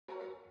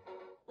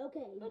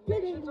Okay, The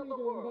today Nations we're of the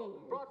doing World,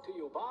 dance. brought to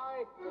you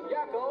by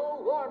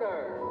Yakkov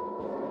Warner.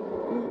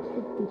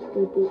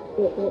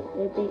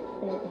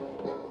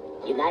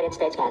 United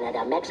States,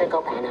 Canada,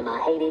 Mexico,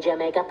 Panama, Haiti,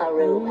 Jamaica,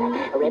 Peru,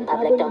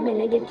 Republic,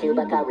 Dominican,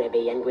 Cuba,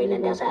 Caribbean,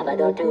 Greenland, El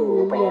Salvador,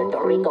 too,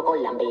 Puerto Rico,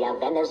 Colombia,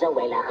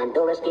 Venezuela,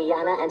 Honduras,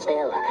 Guyana, and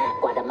still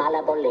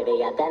Guatemala,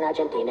 Bolivia, then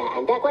Argentina,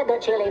 and Ecuador,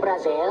 Chile,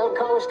 Brazil,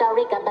 Costa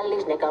Rica,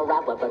 Belize,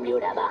 Nicaragua,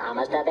 Bermuda,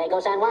 Bahamas,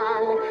 Tobago, San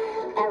Juan,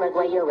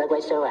 Paraguay, Uruguay,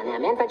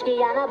 Suriname, and French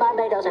Guiana,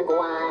 Barbados, and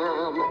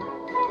Guam.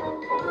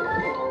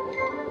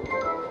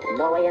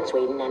 Norway and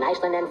Sweden and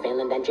Iceland and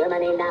Finland and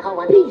Germany now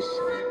one piece.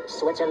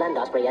 Switzerland,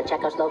 Austria,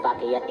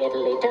 Czechoslovakia,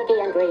 Italy, Turkey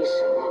and Greece.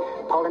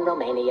 Poland,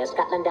 Romania,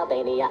 Scotland,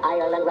 Albania,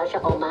 Ireland,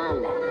 Russia,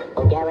 Oman.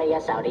 Bulgaria,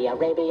 Saudi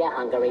Arabia,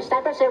 Hungary,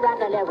 Cyprus,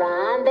 Iraq and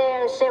Iran.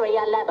 There's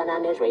Syria,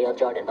 Lebanon, Israel,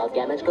 Jordan, both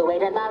Yemen,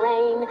 Kuwait and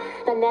Bahrain.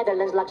 The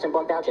Netherlands,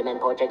 Luxembourg, Belgium and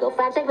Portugal,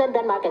 France, England,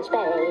 Denmark and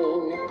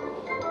Spain.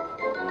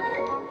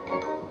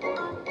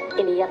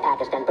 India,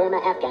 Pakistan, Burma,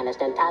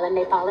 Afghanistan, Thailand,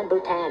 Nepal, and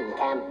Bhutan,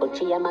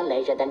 Cambodia,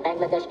 Malaysia, then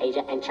Bangladesh,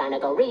 Asia, and China,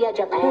 Korea,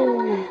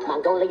 Japan,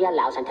 Mongolia,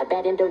 Laos, and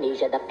Tibet,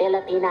 Indonesia, the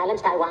Philippine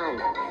Islands,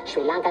 Taiwan,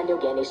 Sri Lanka, New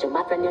Guinea,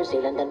 Sumatra, New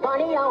Zealand, and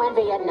Borneo, and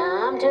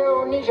Vietnam,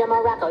 Tunisia,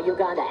 Morocco,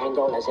 Uganda,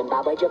 Angola,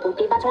 Zimbabwe,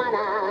 Djibouti,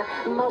 Botswana,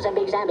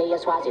 Mozambique, Zambia,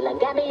 Swaziland,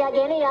 Gambia,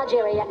 Guinea,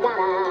 Algeria,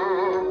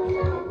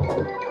 Ghana.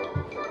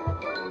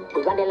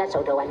 Burundi,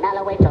 Lesotho, and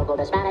Malawi, Togo,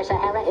 the Spanish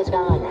Sahara is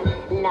gone.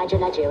 Niger,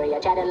 Nigeria,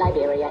 Chad and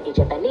Liberia,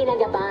 Egypt, Benin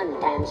and Gabon,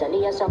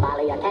 Tanzania,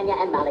 Somalia, Kenya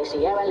and Mali,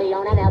 Sierra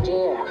Leone and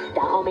Algeria,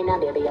 Dahomey,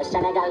 Namibia,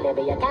 Senegal,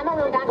 Libya,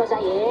 Cameroon, Congo,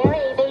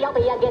 Zaire,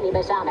 Ethiopia,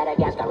 Guinea-Bissau,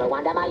 Madagascar,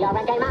 Rwanda, Majorca,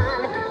 and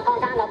Cayman,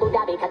 Hong Kong, Abu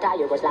Dhabi, Qatar,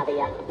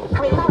 Yugoslavia,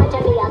 Crete,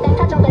 Mauritania, then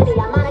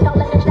Transylvania, Monaco,